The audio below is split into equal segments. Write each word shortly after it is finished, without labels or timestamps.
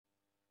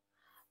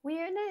We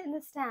only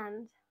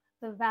understand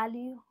the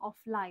value of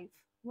life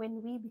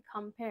when we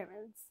become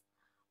parents.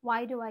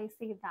 Why do I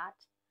say that?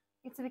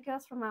 It's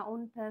because from my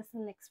own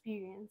personal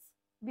experience.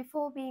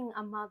 Before being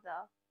a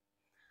mother,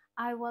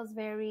 I was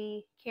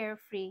very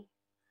carefree.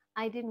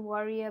 I didn't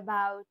worry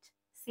about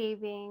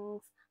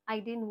savings. I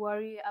didn't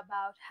worry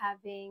about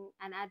having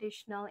an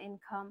additional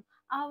income.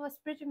 I was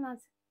pretty much,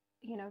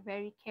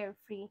 very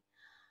carefree.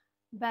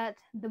 But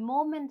the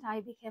moment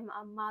I became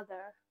a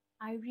mother,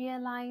 I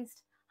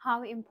realized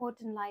how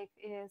important life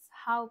is,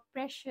 how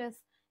precious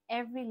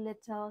every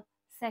little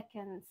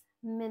seconds,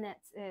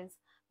 minutes is,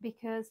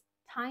 because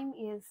time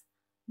is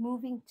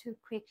moving too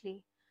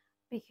quickly.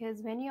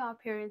 Because when you are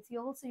parents,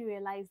 you also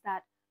realize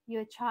that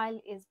your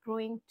child is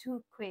growing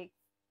too quick.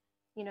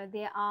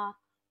 They are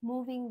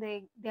moving,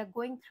 they're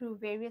going through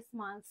various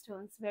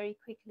milestones very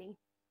quickly.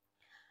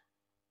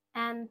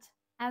 And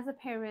as a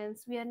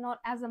parents, we are not,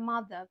 as a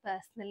mother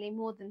personally,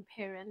 more than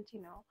parent,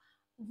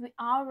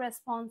 our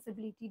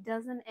responsibility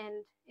doesn't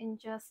end in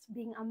just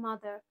being a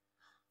mother.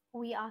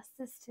 We are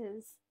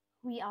sisters,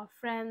 we are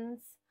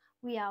friends,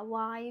 we are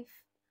wife,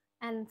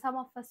 and some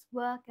of us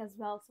work as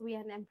well, so we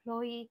are an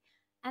employee.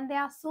 And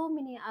there are so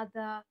many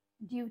other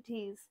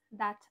duties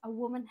that a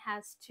woman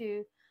has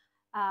to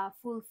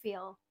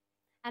fulfill,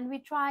 and we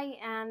try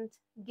and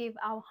give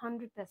our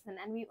 100%,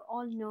 and we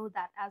all know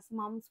that as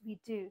moms we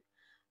do.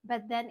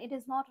 But then it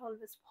is not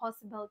always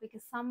possible,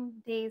 because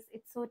some days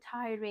it's so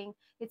tiring,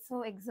 it's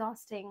so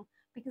exhausting,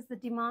 because the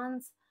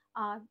demands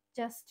are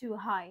just too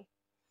high.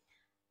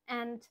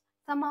 And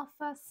some of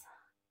us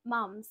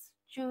moms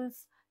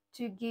choose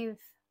to give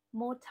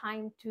more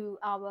time to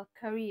our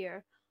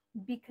career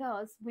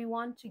because we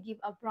want to give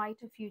a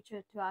brighter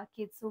future to our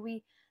kids. So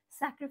we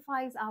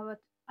sacrifice our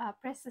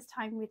precious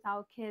time with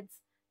our kids,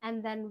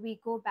 and then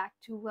we go back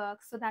to work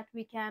so that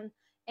we can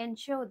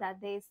ensure that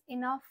there's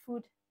enough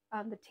food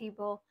on the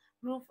table,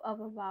 roof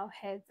over our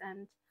heads,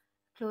 and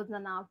clothes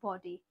on our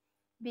body.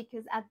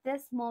 Because at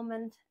this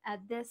moment, at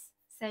this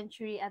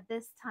century, at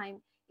this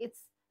time,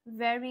 it's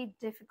very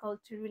difficult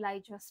to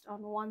rely just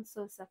on one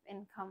source of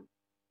income.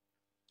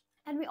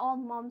 And we all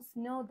moms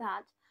know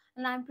that.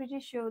 And I'm pretty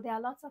sure there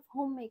are lots of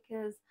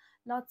homemakers,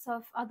 lots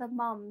of other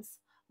moms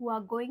who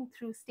are going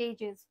through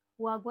stages,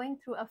 who are going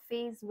through a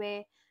phase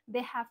where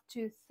they have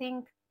to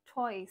think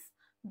twice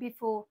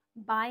before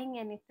buying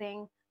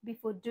anything,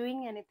 before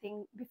doing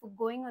anything, before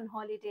going on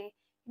holiday.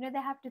 They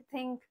have to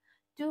think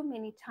too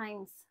many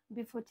times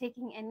before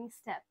taking any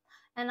step.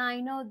 And I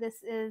know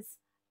this is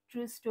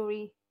true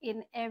story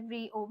in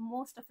every or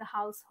most of the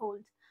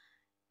household.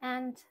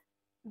 And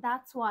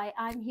that's why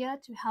I'm here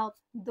to help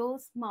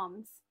those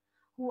moms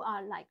who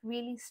are like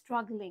really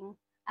struggling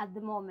at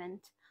the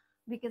moment,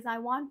 because I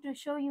want to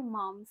show you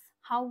moms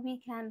how we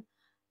can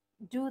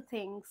do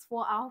things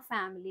for our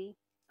family,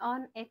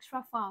 earn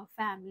extra for our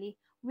family,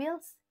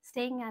 whilst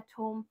staying at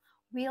home,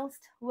 whilst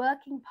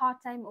working part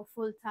time or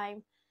full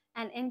time,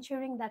 and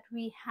ensuring that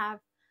we have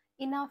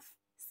enough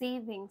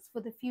savings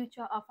for the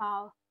future of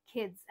our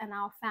kids and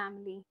our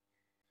family.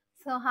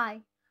 So,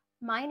 hi,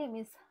 my name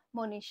is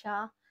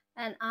Monisha,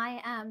 and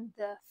I am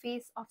the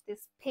face of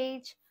this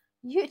page,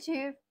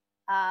 YouTube,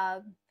 uh,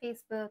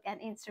 Facebook, and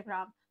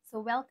Instagram. So,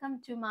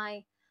 welcome to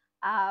my,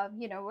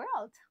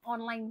 world,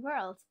 online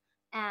world.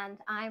 And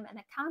I'm an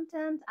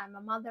accountant, I'm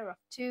a mother of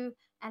two,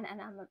 and I'm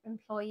an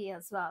employee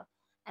as well.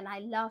 And I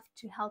love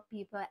to help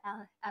people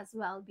as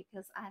well,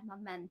 because I'm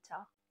a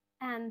mentor.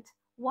 And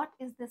what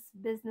is this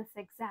business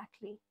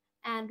exactly?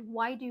 And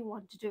why do you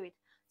want to do it?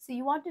 So,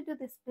 you want to do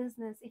this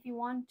business if you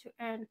want to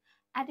earn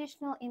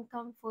additional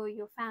income for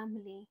your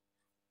family,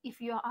 if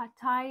you are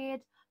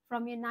tired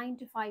from your 9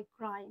 to 5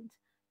 grind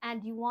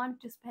and you want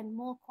to spend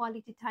more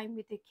quality time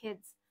with your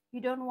kids.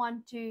 You don't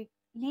want to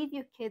leave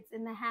your kids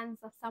in the hands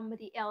of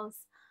somebody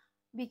else,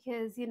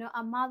 because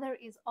a mother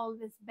is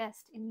always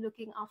best in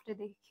looking after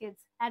their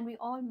kids, and we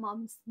all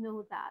moms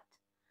know that.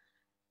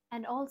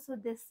 And also,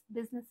 this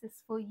business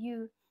is for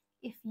you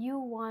if you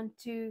want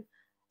to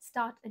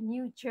start a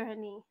new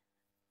journey,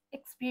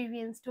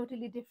 experience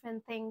totally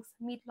different things,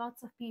 meet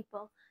lots of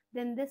people,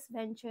 then this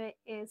venture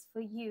is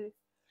for you.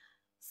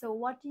 So,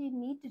 what do you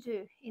need to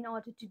do in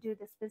order to do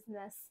this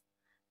business?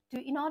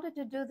 In order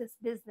to do this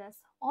business,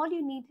 all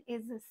you need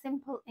is a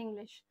simple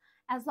English.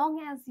 As long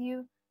as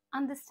you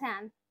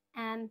understand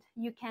and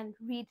you can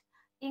read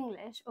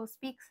English or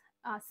speak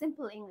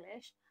simple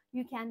English,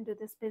 you can do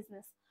this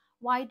business.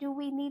 Why do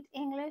we need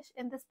English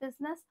in this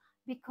business?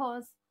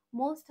 Because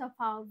most of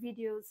our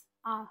videos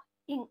are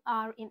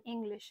in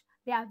English.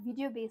 They are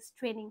video based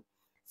training.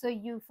 So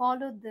you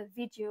follow the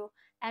video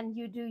and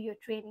you do your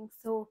training.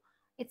 So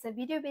it's a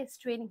video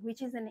based training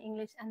which is in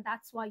English, and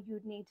that's why you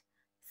need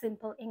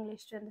simple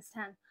English to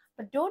understand.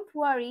 But don't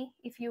worry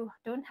if you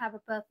don't have a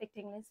perfect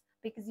English,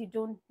 because you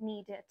don't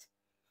need it.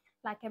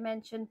 Like I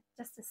mentioned,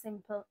 just a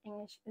simple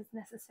English is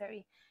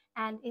necessary.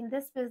 And in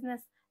this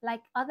business, like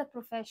other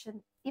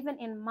profession, even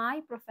in my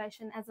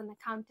profession as an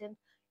accountant,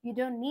 you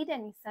don't need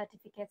any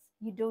certificates,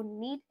 you don't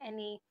need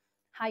any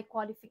high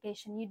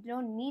qualification, you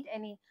don't need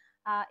any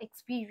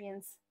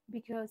experience,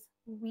 because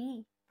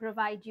we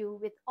provide you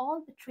with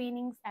all the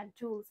trainings and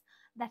tools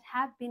that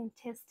have been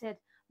tested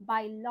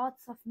by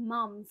lots of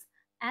moms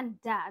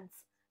and dads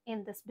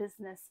in this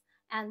business,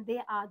 and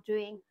they are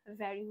doing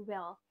very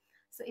well.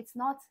 So it's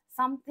not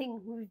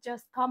something we've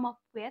just come up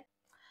with.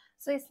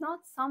 So it's not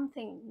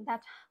something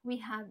that we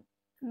have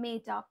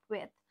made up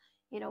with.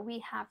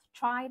 We have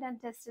tried and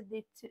tested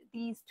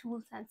these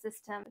tools and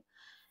systems,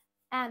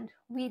 and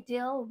we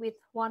deal with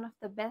one of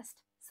the best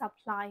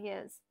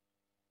suppliers.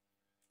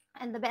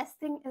 And the best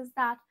thing is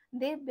that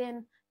they've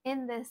been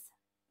in this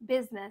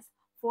business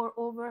for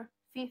over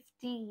 50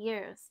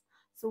 years.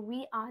 So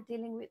we are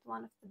dealing with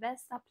one of the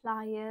best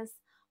suppliers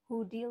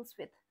who deals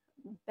with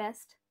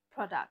best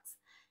products.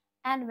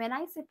 And when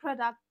I say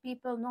product,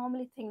 people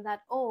normally think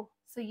that, oh,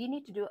 so you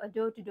need to do a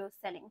door-to-door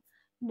selling.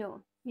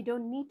 No, you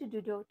don't need to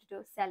do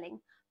door-to-door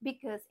selling,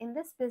 because in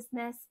this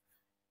business,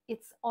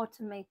 it's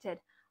automated.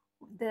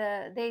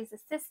 There is a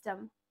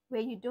system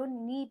where you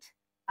don't need,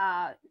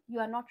 you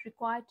are not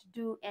required to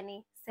do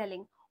any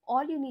selling.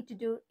 All you need to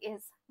do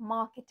is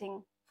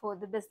marketing for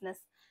the business.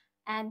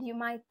 And you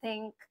might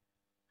think,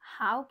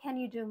 how can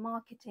you do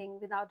marketing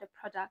without a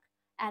product?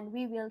 And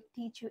we will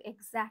teach you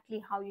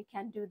exactly how you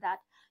can do that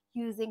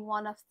using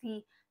one of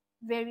the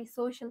very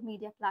social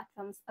media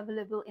platforms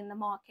available in the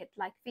market,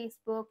 like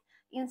Facebook,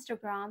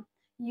 Instagram,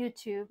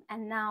 YouTube,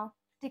 and now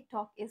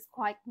TikTok is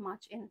quite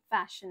much in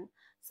fashion.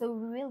 So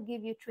we will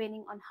give you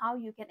training on how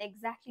you can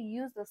exactly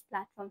use those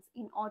platforms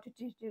in order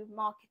to do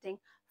marketing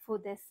for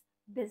this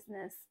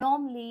business.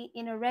 Normally,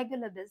 in a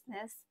regular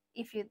business,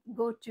 if you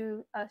go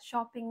to a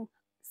shopping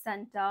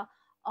center,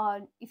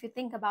 or if you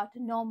think about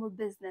a normal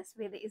business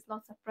where there is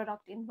lots of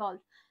product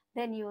involved,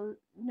 then you'll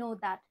know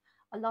that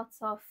a lots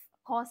of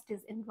cost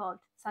is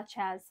involved, such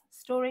as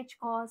storage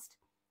cost.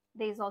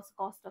 There's also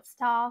cost of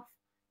staff,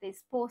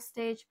 there's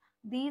postage.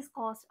 These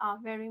costs are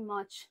very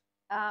much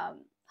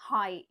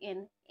high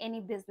in any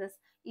business.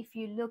 If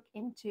you look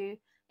into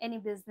any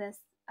business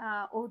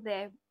or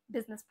their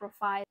business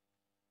profile,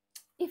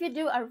 if you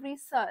do a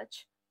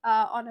research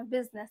on a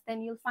business,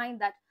 then you'll find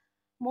that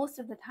most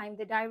of the time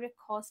the direct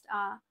costs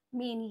are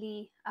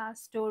mainly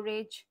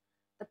storage,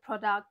 the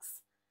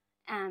products,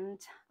 and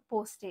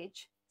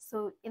postage.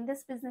 So in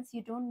this business,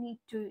 you don't need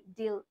to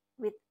deal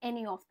with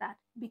any of that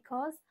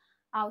because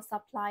our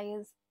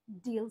suppliers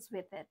deals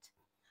with it.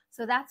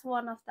 So that's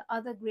one of the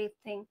other great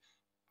thing.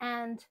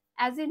 And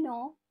as you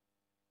know,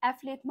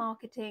 affiliate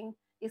marketing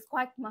is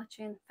quite much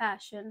in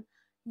fashion.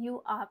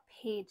 You are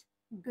paid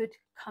good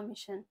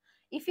commission.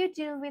 If you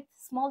deal with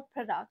small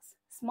products,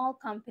 small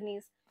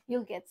companies,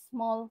 you'll get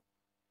small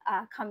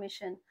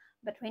commission.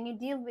 But when you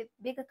deal with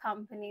bigger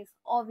companies,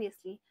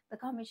 obviously the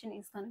commission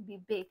is going to be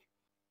big.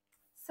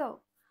 So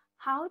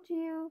how do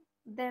you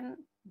then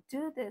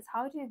do this?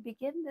 How do you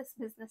begin this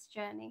business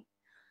journey?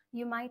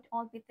 You might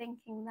all be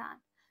thinking that.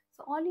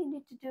 So all you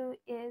need to do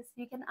is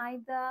you can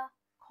either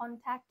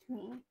contact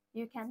me,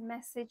 you can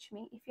message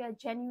me if you are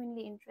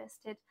genuinely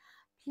interested.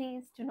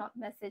 Please do not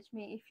message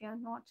me if you're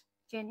not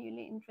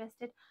genuinely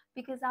interested,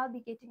 because I'll be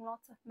getting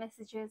lots of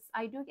messages.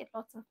 I do get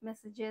lots of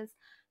messages,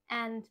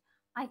 and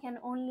I can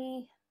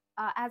only,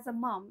 as a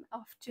mom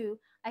of two,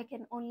 I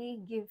can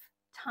only give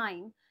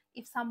time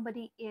if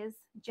somebody is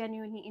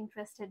genuinely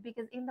interested,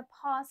 because in the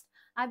past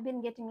I've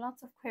been getting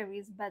lots of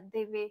queries, but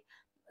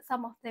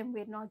some of them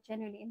were not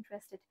genuinely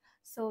interested.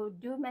 So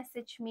do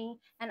message me,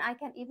 and I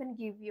can even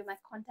give you my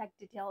contact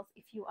details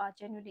if you are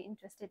genuinely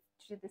interested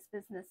to this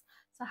business.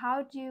 So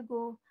how do you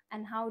go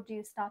and how do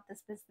you start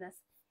this business?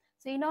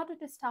 So in order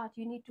to start,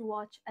 you need to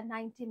watch a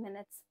 90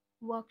 minutes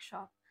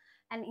workshop,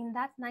 and in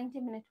that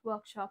 90-minute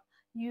workshop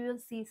you will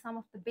see some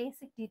of the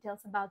basic details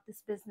about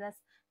this business,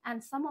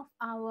 and some of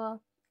our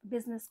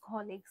business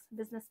colleagues,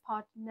 business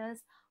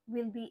partners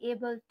will be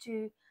able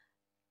to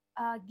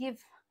give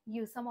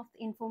you some of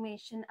the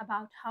information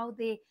about how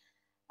they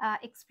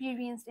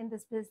experienced in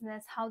this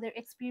business, how their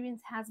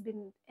experience has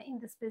been in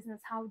this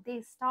business, how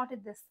they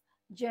started this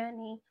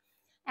journey,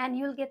 and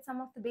you'll get some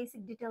of the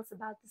basic details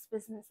about this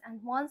business. And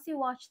once you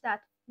watch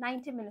that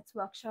 90 minutes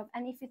workshop,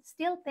 and if you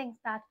still think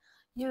that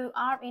you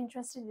are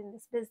interested in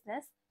this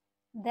business,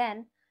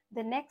 then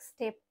the next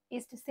step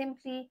is to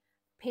simply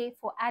pay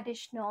for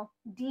additional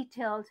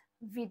detailed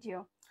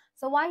video.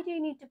 So why do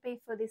you need to pay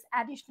for these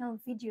additional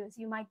videos?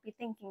 You might be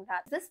thinking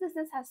that this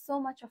business has so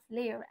much of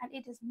layer, and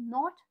it is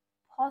not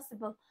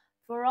possible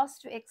for us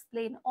to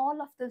explain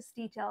all of those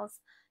details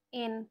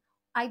in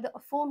either a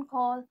phone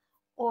call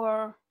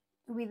or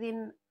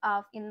within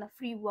in the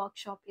free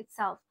workshop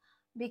itself,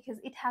 because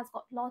it has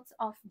got lots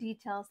of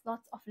details,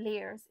 lots of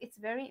layers. It's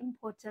very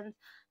important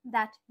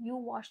that you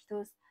watch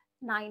those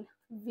 9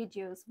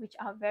 videos, which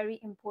are very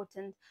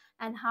important.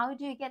 And how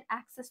do you get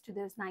access to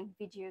those 9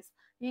 videos?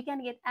 You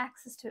can get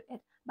access to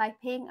it by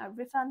paying a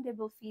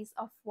refundable fees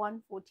of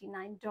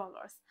 $149.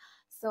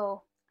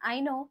 So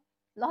I know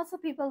lots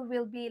of people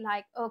will be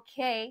like,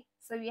 okay,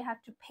 so you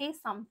have to pay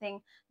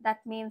something. That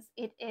means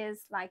it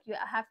is like you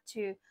have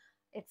to,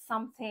 it's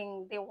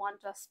something they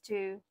want us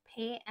to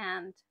pay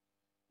and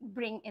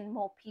bring in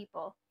more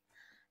people.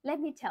 Let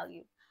me tell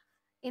you,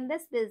 In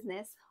this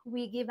business,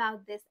 we give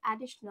out this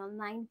additional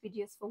 9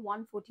 videos for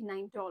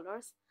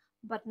 $149.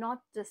 But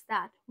not just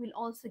that, we'll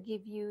also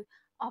give you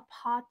a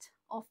part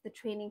of the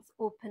trainings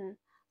open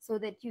so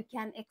that you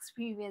can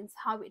experience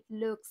how it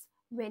looks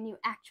when you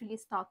actually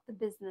start the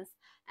business.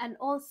 And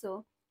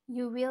also,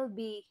 you'll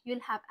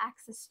have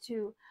access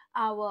to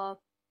our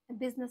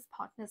business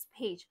partners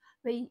page,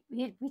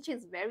 which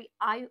is very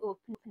eye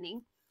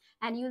opening,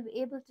 and you'll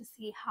be able to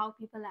see how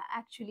people are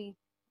actually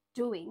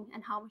doing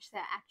and how much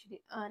they're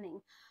actually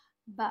earning.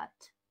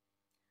 But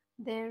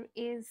there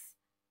is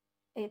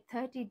a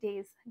 30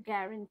 days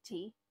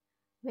guarantee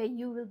where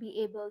you will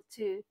be able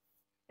to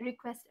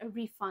request a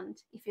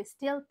refund. If you're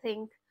still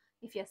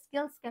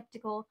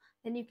skeptical,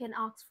 then you can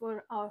ask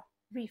for a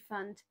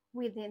refund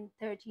within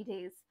 30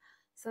 days.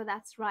 So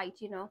that's right,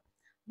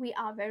 we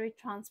are very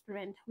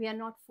transparent. We are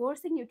not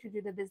forcing you to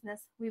do the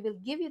business. We will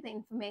give you the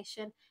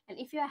information, and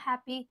if you are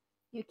happy,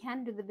 you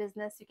can do the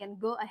business. You can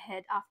go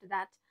ahead after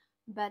that.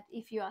 But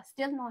if you are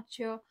still not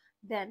sure,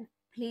 then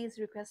please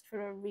request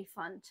for a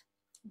refund.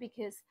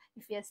 Because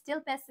if you're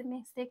still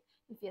pessimistic,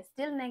 if you're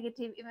still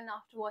negative, even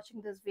after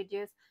watching those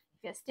videos,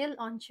 if you're still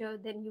unsure,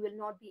 then you will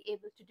not be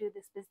able to do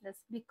this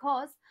business.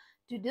 Because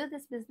to do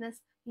this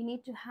business, you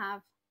need to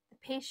have the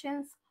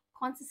patience,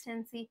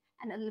 consistency,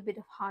 and a little bit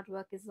of hard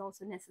work is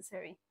also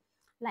necessary,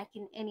 like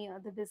in any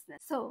other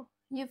business. So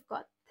you've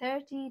got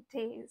 30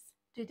 days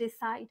to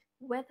decide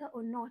whether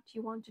or not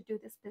you want to do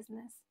this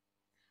business.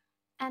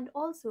 And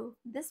also,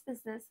 this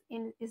business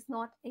is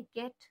not a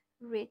get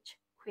rich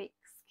quick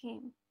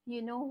scheme.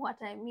 You know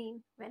what I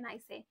mean when I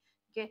say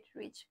get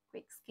rich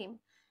quick scheme.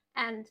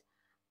 And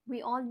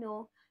we all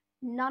know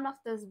none of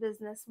those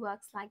business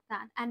works like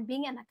that. And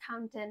being an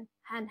accountant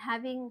and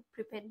having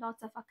prepared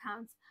lots of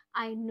accounts,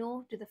 I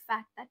know to the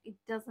fact that it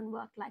doesn't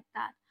work like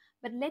that.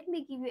 But let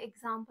me give you an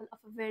example of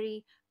a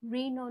very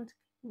renowned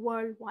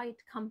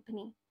worldwide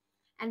company.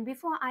 And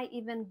before I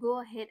even go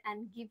ahead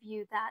and give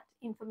you that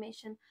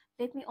information,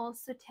 let me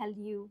also tell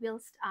you,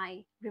 whilst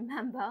I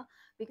remember,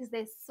 because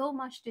there's so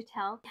much to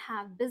tell, I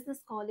have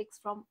business colleagues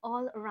from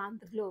all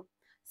around the globe.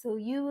 So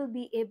you will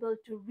be able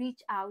to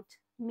reach out,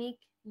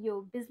 make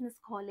your business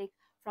colleague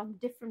from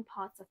different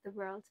parts of the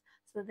world.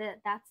 So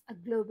that's a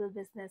global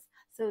business.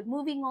 So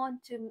moving on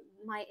to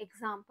my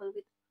example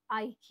with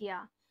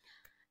IKEA.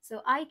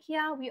 So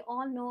IKEA, we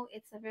all know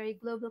it's a very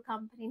global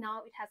company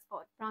now. It has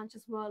got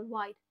branches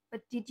worldwide.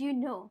 But did you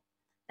know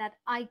that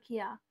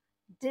IKEA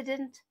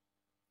didn't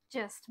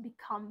just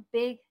become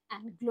big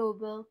and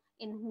global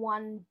in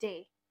one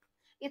day?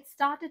 It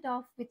started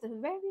off with a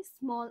very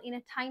small, in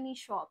a tiny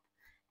shop.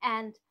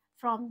 And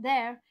from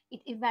there,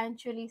 it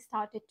eventually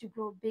started to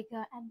grow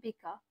bigger and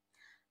bigger.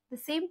 The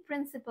same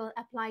principle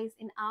applies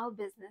in our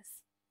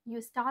business.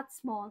 You start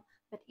small,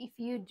 but if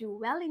you do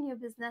well in your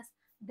business,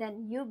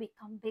 then you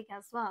become big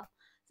as well.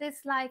 So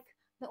it's like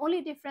the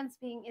only difference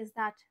being is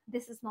that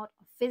this is not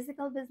a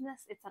physical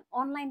business, it's an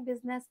online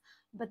business,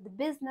 but the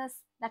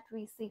business that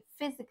we see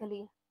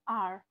physically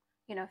are,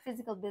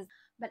 physical business,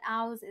 but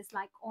ours is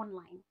like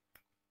online.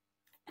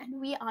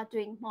 And we are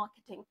doing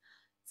marketing.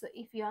 So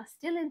if you are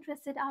still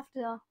interested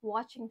after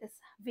watching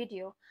this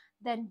video,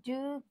 then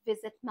do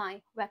visit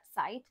my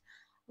website,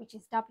 which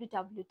is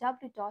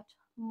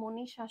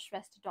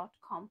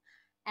www.monishashrestha.com,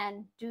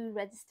 and do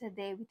register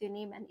there with your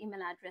name and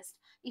email address.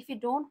 If you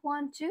don't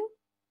want to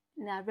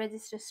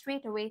register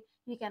straight away,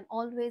 you can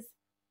always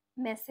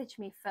message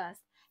me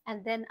first,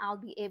 and then I'll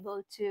be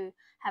able to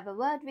have a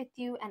word with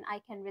you and I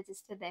can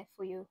register there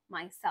for you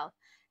myself.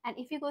 And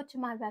if you go to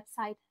my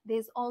website,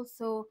 there's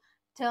also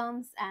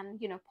terms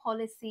and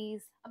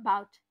policies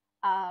about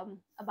our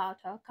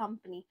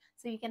company,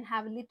 so you can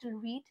have a little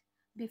read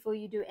before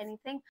you do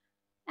anything.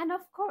 And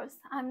of course,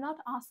 I'm not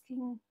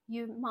asking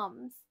you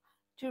mums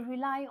to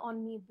rely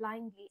on me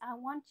blindly. I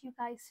want you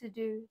guys to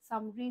do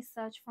some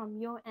research from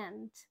your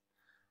end.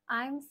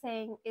 I'm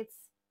saying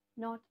it's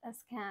not a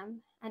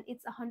scam and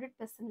it's 100%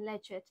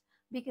 legit,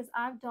 because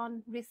I've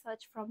done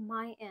research from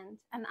my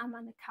end and I'm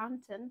an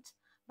accountant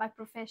by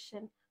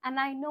profession, and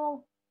I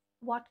know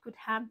what could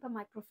hamper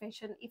my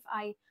profession if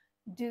I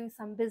do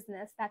some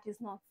business that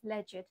is not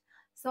legit.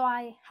 So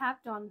I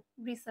have done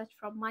research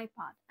from my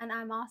part, and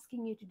I'm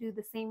asking you to do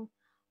the same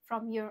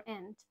from your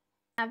end.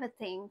 Have a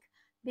think,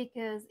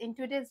 because in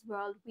today's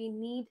world we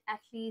need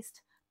at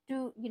least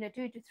two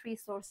to three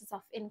sources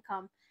of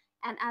income.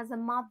 And as a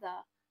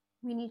mother,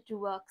 we need to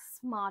work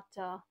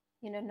smarter,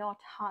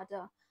 not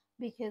harder,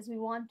 because we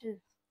want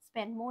to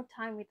spend more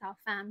time with our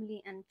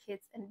family and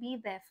kids and be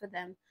there for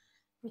them,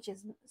 which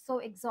is so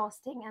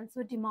exhausting and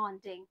so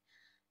demanding.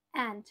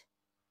 And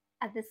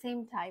at the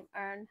same time,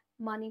 earn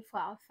money for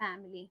our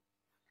family,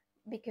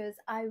 because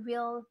I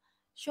will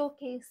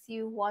showcase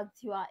you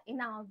once you are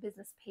in our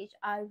business page.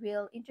 I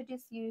will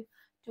introduce you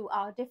to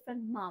our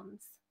different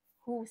moms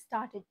who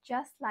started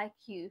just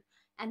like you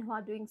and who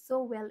are doing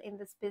so well in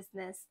this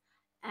business.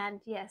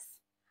 And yes,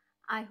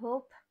 I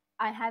hope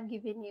I have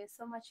given you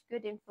so much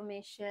good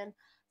information,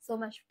 so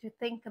much to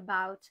think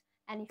about.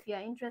 And if you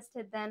are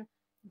interested, then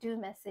do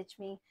message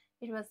me.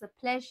 It was a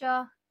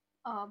pleasure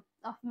of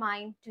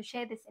mine to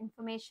share this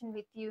information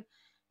with you,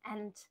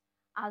 and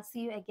I'll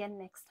see you again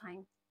next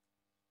time.